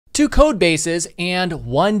Two code bases and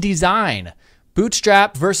one design.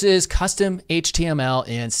 Bootstrap versus custom HTML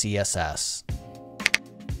and CSS.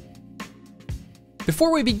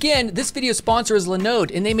 Before we begin, this video's sponsor is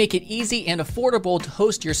Linode, and they make it easy and affordable to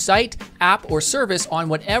host your site, app, or service on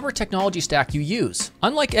whatever technology stack you use.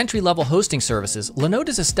 Unlike entry-level hosting services, Linode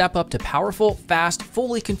is a step up to powerful, fast,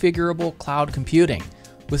 fully configurable cloud computing.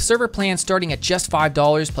 With server plans starting at just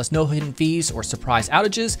 $5 plus no hidden fees or surprise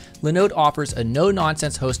outages, Linode offers a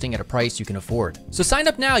no-nonsense hosting at a price you can afford. So sign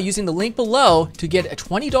up now using the link below to get a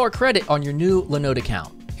 $20 credit on your new Linode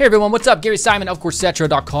account. Hey everyone, what's up? Gary Simon of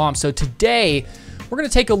CourseCetro.com. So today, we're gonna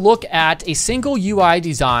take a look at a single UI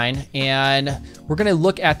design, and we're gonna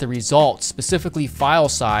look at the results, specifically file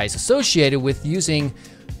size associated with using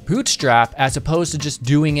Bootstrap as opposed to just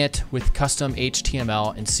doing it with custom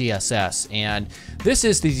HTML and CSS. And this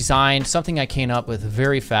is the design, something I came up with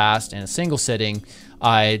very fast in a single sitting.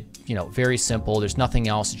 Very simple. There's nothing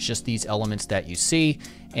else. It's just these elements that you see.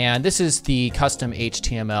 And this is the custom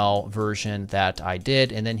HTML version that I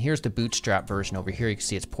did. And then here's the Bootstrap version over here. You can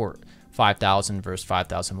see it's port 5000 versus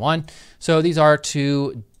 5001. So these are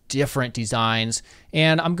two different designs.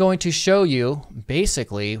 And I'm going to show you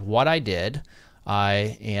basically what I did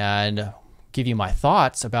and give you my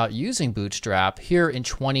thoughts about using Bootstrap here in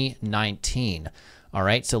 2019. All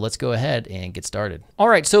right, so let's go ahead and get started. All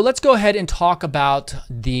right, so let's go ahead and talk about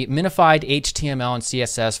the minified HTML and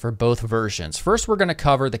CSS for both versions. First, we're gonna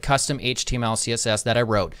cover the custom HTML CSS that I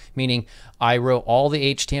wrote, meaning I wrote all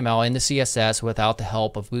the HTML and the CSS without the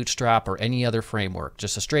help of Bootstrap or any other framework,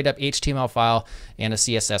 just a straight up HTML file and a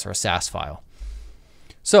CSS or a Sass file.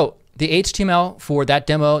 So the HTML for that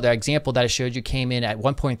demo, that example that I showed you, came in at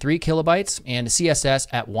 1.3 kilobytes and the CSS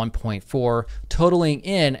at 1.4, totaling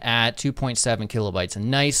in at 2.7 kilobytes. A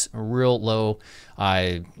nice, real low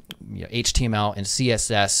HTML and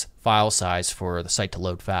CSS file size for the site to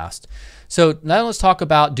load fast. So now let's talk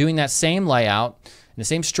about doing that same layout and the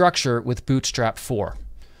same structure with Bootstrap 4.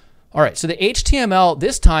 All right, so the HTML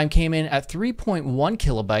this time came in at 3.1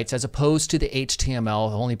 kilobytes as opposed to the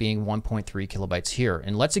HTML only being 1.3 kilobytes here.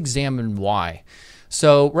 And let's examine why.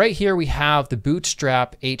 So right here we have the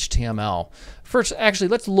Bootstrap HTML. First, actually,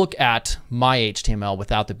 let's look at my HTML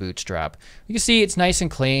without the Bootstrap. You can see it's nice and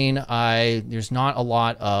clean. There's not a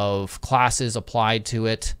lot of classes applied to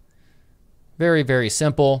it. Very, very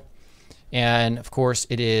simple. And of course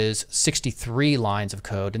it is 63 lines of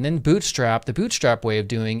code. And then Bootstrap, the Bootstrap way of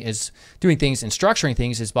doing things and structuring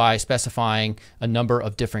things is by specifying a number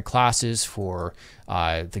of different classes for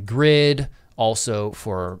the grid, also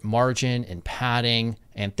for margin and padding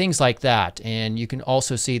and things like that. And you can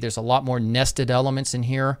also see there's a lot more nested elements in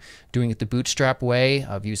here, doing it the Bootstrap way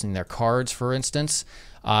of using their cards, for instance.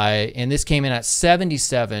 And this came in at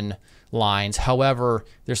 77 lines. However,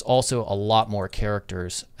 there's also a lot more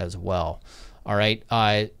characters as well. All right,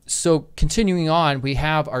 so continuing on, we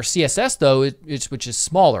have our CSS though, which is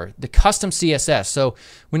smaller, the custom CSS. So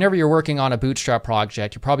whenever you're working on a Bootstrap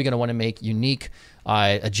project, you're probably going to want to make unique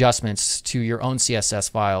adjustments to your own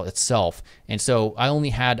CSS file itself. And so I only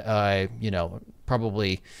had,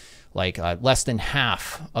 probably like less than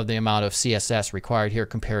half of the amount of CSS required here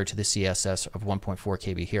compared to the CSS of 1.4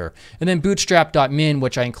 KB here. And then bootstrap.min,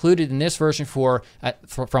 which I included in this version from a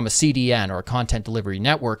CDN or a content delivery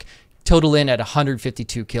network, total in at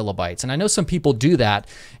 152 kilobytes. And I know some people do that,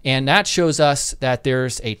 and that shows us that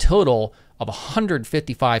there's a total of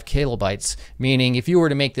 155 kilobytes, meaning if you were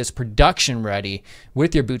to make this production ready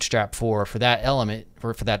with your Bootstrap 4 for that element,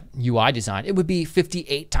 or for that UI design, it would be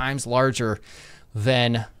 58 times larger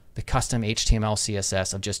than the custom HTML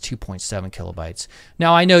CSS of just 2.7 kilobytes.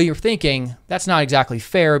 Now I know you're thinking that's not exactly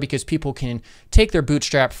fair because people can take their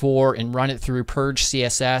Bootstrap 4 and run it through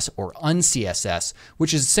PurgeCSS or un-CSS,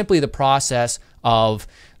 which is simply the process of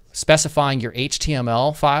specifying your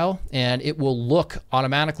HTML file, and it will look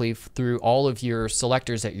automatically through all of your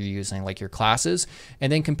selectors that you're using, like your classes,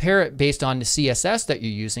 and then compare it based on the CSS that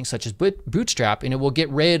you're using, such as Bootstrap, and it will get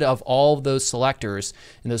rid of all of those selectors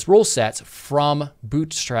and those rule sets from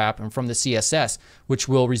Bootstrap and from the CSS, which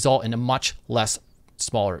will result in a much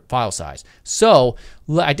smaller file size. So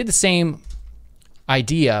I did the same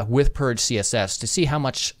idea with PurgeCSS to see how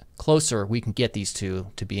much closer we can get these two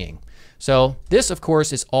to being. So this, of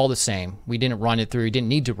course, is all the same. We didn't run it through, we didn't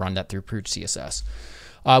need to run that through PurgeCSS.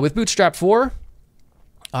 With Bootstrap 4,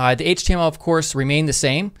 the HTML, of course, remained the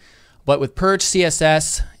same, but with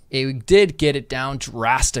PurgeCSS, it did get it down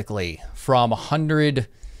drastically from 100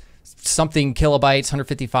 something kilobytes,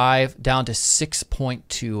 155, down to 6.2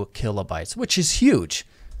 kilobytes, which is huge.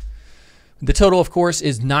 The total, of course,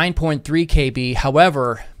 is 9.3 KB.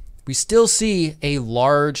 However, we still see a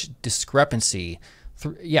large discrepancy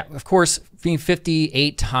Yeah, of course, being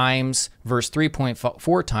 58 times versus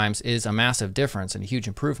 3.4 times is a massive difference and a huge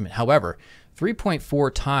improvement. However,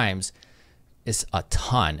 3.4 times is a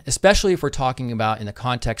ton, especially if we're talking about in the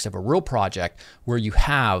context of a real project where you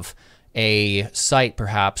have a site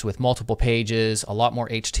perhaps with multiple pages, a lot more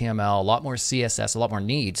HTML, a lot more CSS, a lot more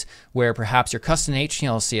needs, where perhaps your custom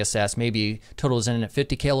HTML CSS maybe totals in at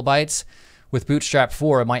 50 kilobytes. With Bootstrap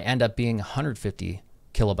 4, it might end up being 150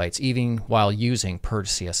 kilobytes, even while using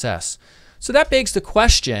PurgeCSS. So that begs the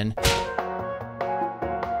question,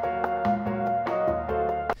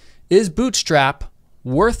 is Bootstrap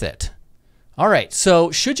worth it? All right,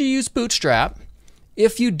 so should you use Bootstrap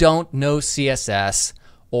if you don't know CSS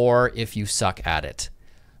or if you suck at it?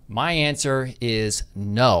 My answer is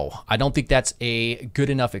no. I don't think that's a good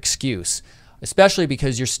enough excuse, especially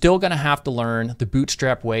because you're still going to have to learn the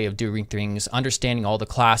Bootstrap way of doing things, understanding all the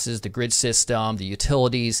classes, the grid system, the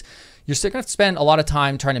utilities. You're still going to spend a lot of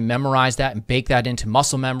time trying to memorize that and bake that into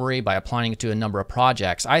muscle memory by applying it to a number of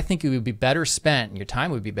projects. I think it would be better spent, and your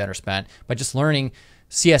time would be better spent, by just learning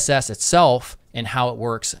CSS itself and how it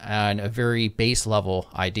works on a very base level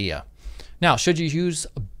idea. Now, should you use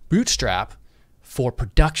Bootstrap for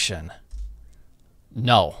production?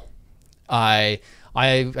 No. I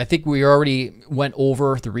think we already went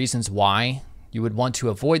over the reasons why you would want to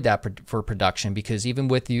avoid that for production, because even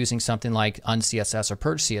with using something like unCSS or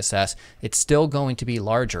PurgeCSS, it's still going to be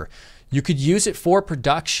larger. You could use it for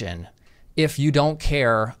production if you don't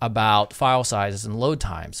care about file sizes and load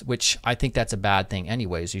times, which I think that's a bad thing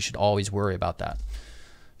anyways. You should always worry about that.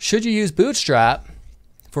 Should you use Bootstrap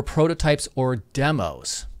for prototypes or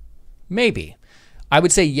demos? Maybe. I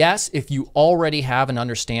would say yes if you already have an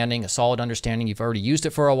understanding, a solid understanding, you've already used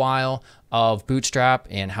it for a while of Bootstrap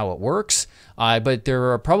and how it works. But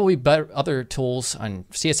there are probably better other tools on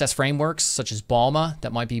CSS frameworks such as Balma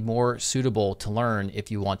that might be more suitable to learn if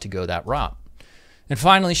you want to go that route. And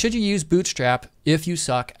finally, should you use Bootstrap if you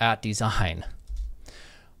suck at design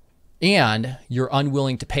and you're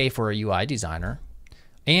unwilling to pay for a UI designer,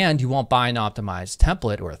 and you won't buy an optimized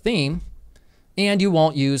template or a theme, and you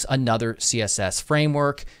won't use another CSS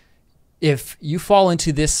framework? If you fall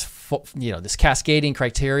into this, this cascading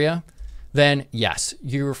criteria, then yes,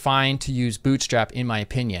 you're fine to use Bootstrap in my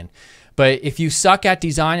opinion. But if you suck at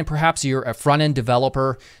design and perhaps you're a front-end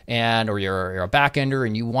developer or you're a back-ender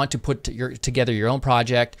and you want to put together your own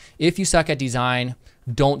project, if you suck at design,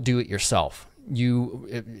 don't do it yourself.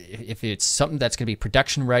 If it's something that's going to be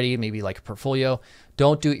production ready, maybe like a portfolio,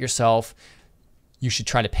 don't do it yourself. You should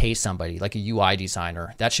try to pay somebody like a UI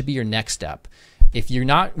designer. That should be your next step. If you're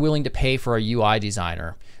not willing to pay for a UI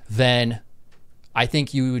designer, then I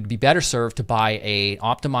think you would be better served to buy an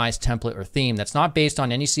optimized template or theme that's not based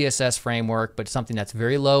on any CSS framework, but something that's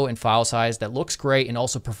very low in file size, that looks great and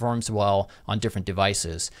also performs well on different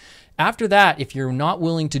devices. After that, if you're not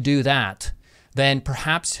willing to do that, then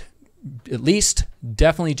perhaps at least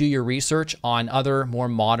definitely do your research on other more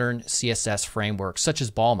modern CSS frameworks such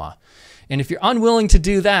as Balma. And if you're unwilling to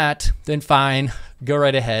do that, then fine, go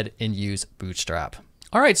right ahead and use Bootstrap.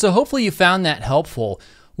 All right, so hopefully you found that helpful.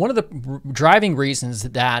 One of the driving reasons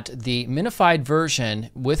that the minified version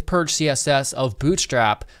with PurgeCSS of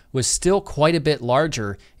Bootstrap was still quite a bit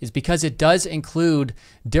larger is because it does include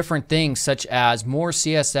different things such as more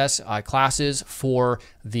CSS classes for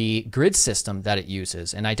the grid system that it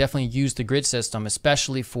uses. And I definitely used the grid system,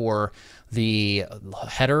 especially for the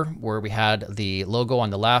header where we had the logo on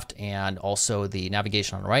the left and also the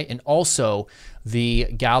navigation on the right, and also the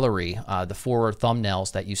gallery, the 4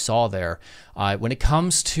 thumbnails that you saw there. When it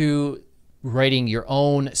comes to writing your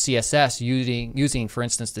own CSS using, for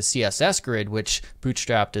instance, the CSS grid, which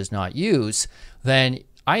Bootstrap does not use, then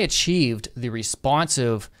I achieved the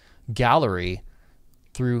responsive gallery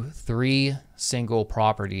through 3 single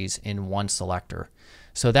properties in one selector.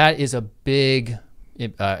 So that is a big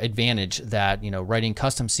advantage that writing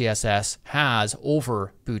custom CSS has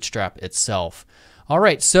over Bootstrap itself. All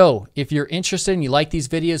right, so if you're interested and you like these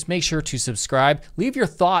videos, make sure to subscribe. Leave your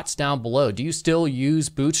thoughts down below. Do you still use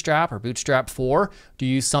Bootstrap or Bootstrap 4? Do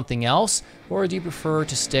you use something else? Or do you prefer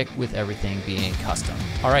to stick with everything being custom?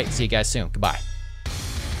 All right, see you guys soon. Goodbye.